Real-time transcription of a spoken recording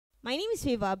My name is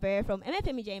Favour Abere from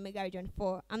MFM Mega Region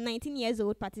 4. I'm 19 years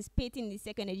old, participating in the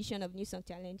second edition of New Song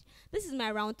Challenge. This is my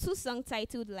round 2 song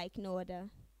titled Like No Other.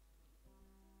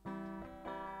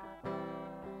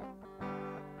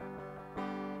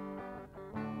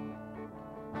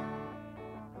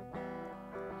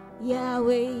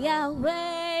 Yahweh,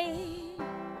 Yahweh,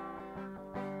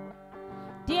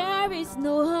 there is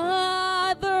no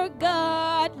other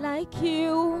God like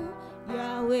you.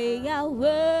 Yahweh,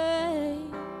 Yahweh,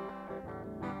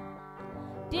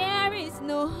 there is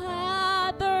no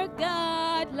other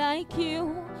God like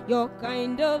you. Your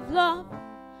kind of love,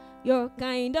 your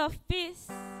kind of peace,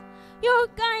 your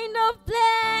kind of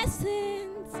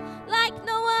blessings, like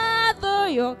no other.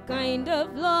 Your kind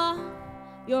of love,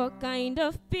 your kind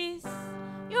of peace,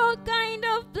 your kind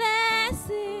of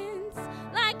blessings,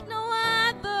 like no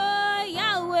other.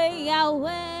 Yahweh,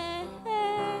 Yahweh,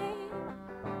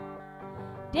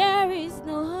 there is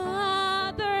no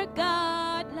other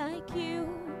God like you.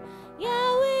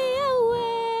 Yahweh, Yahweh,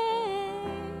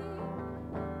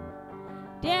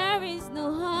 there is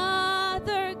no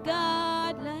other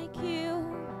God like you.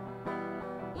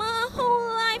 My whole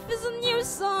life is a new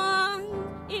song,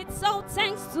 it's all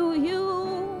thanks to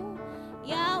you.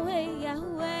 Yahweh,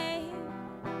 Yahweh,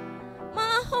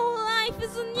 my whole life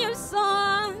is a new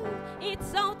song,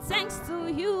 it's all thanks to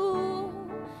you.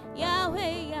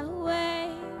 Yahweh, Yahweh,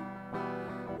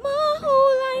 my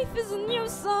whole life is a new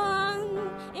song,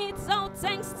 it's all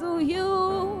thanks to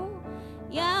you.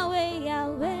 Yahweh,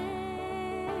 Yahweh,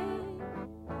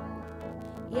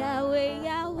 Yahweh,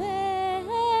 Yahweh,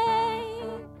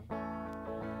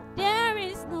 there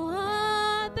is no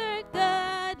other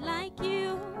God like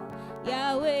you.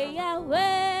 Yahweh,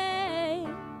 Yahweh,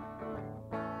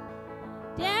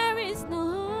 there is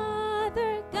no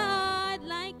other God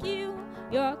like you.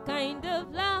 Your kind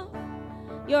of love,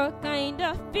 your kind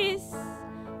of peace,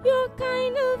 your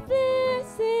kind of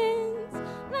blessings,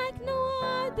 like no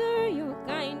other. Your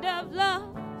kind of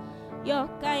love, your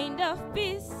kind of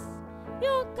peace,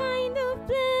 your kind of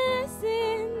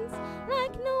blessings,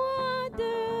 like no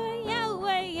other.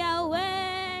 Yahweh,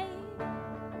 Yahweh,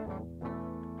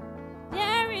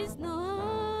 there is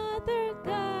no other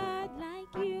God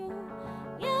like you.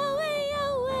 Yahweh,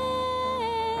 Yahweh,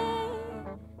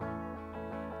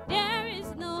 there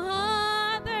is no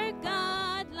other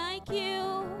God like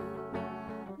you.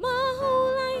 My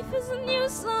whole life is a new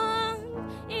song,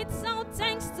 it's all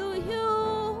thanks to you.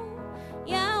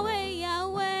 Yahweh,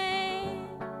 Yahweh,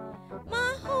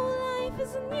 my whole life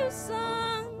is a new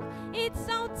song, it's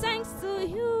all thanks to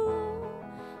you.